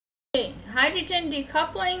Hydrogen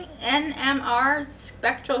decoupling NMR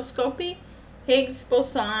Spectroscopy Higgs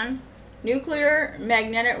Boson Nuclear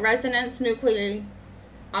Magnetic Resonance Nuclei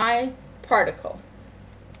Particle.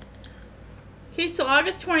 Okay, so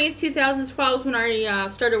August 20th, 2012 is when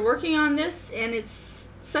I started working on this, and it's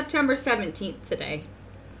September 17th today.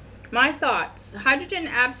 My thoughts: hydrogen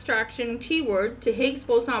abstraction keyword to Higgs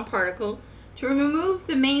boson particle to remove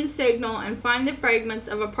the main signal and find the fragments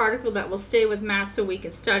of a particle that will stay with mass so we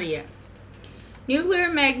can study it. Nuclear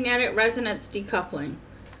magnetic resonance decoupling.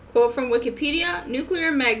 Quote from Wikipedia: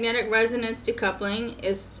 nuclear magnetic resonance decoupling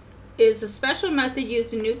is a special method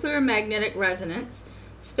used in nuclear magnetic resonance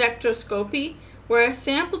spectroscopy where a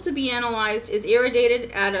sample to be analyzed is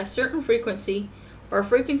irradiated at a certain frequency or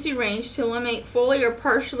frequency range to eliminate fully or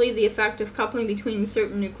partially the effect of coupling between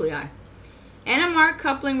certain nuclei. NMR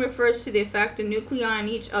coupling refers to the effect of nuclei on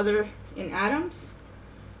each other in atoms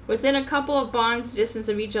within a couple of bonds distance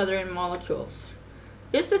of each other in molecules.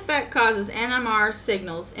 This effect causes NMR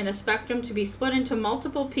signals in a spectrum to be split into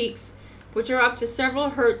multiple peaks which are up to several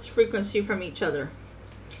hertz frequency from each other.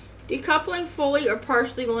 Decoupling fully or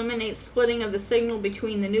partially eliminates splitting of the signal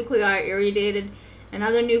between the nuclei irradiated and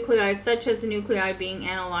other nuclei, such as the nuclei being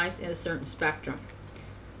analyzed in a certain spectrum.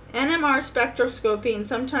 NMR spectroscopy and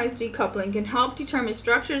sometimes decoupling can help determine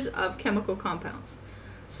structures of chemical compounds.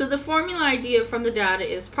 So the formula idea from the data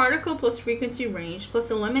is particle plus frequency range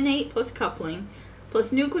plus eliminate plus coupling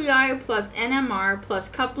plus nuclei plus NMR plus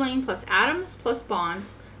coupling plus atoms plus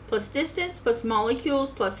bonds plus distance plus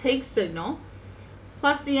molecules plus Higgs signal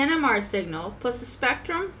plus the NMR signal plus the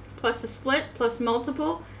spectrum plus the split plus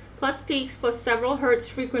multiple plus peaks plus several hertz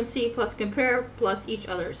frequency plus compare plus each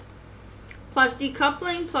others plus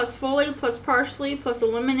decoupling plus fully plus partially plus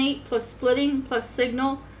eliminate plus splitting plus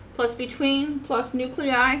signal plus between plus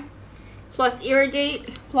nuclei plus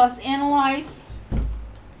irradiate plus analyze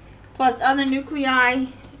plus other nuclei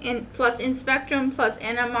plus in spectrum plus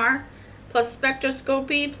NMR plus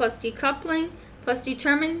spectroscopy plus decoupling plus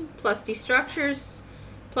determine plus destructures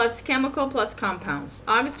plus chemical plus compounds.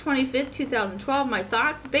 August 25th, 2012. My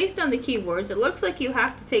thoughts: based on the keywords, it looks like you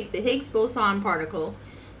have to take the Higgs boson particle,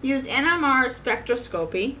 use NMR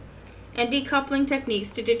spectroscopy and decoupling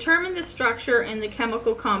techniques to determine the structure and the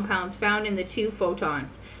chemical compounds found in the two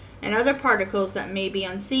photons and other particles that may be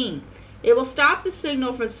unseen. It will stop the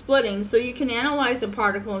signal from splitting so you can analyze a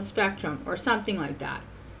particle in spectrum or something like that.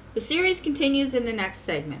 The series continues in the next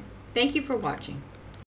segment. Thank you for watching.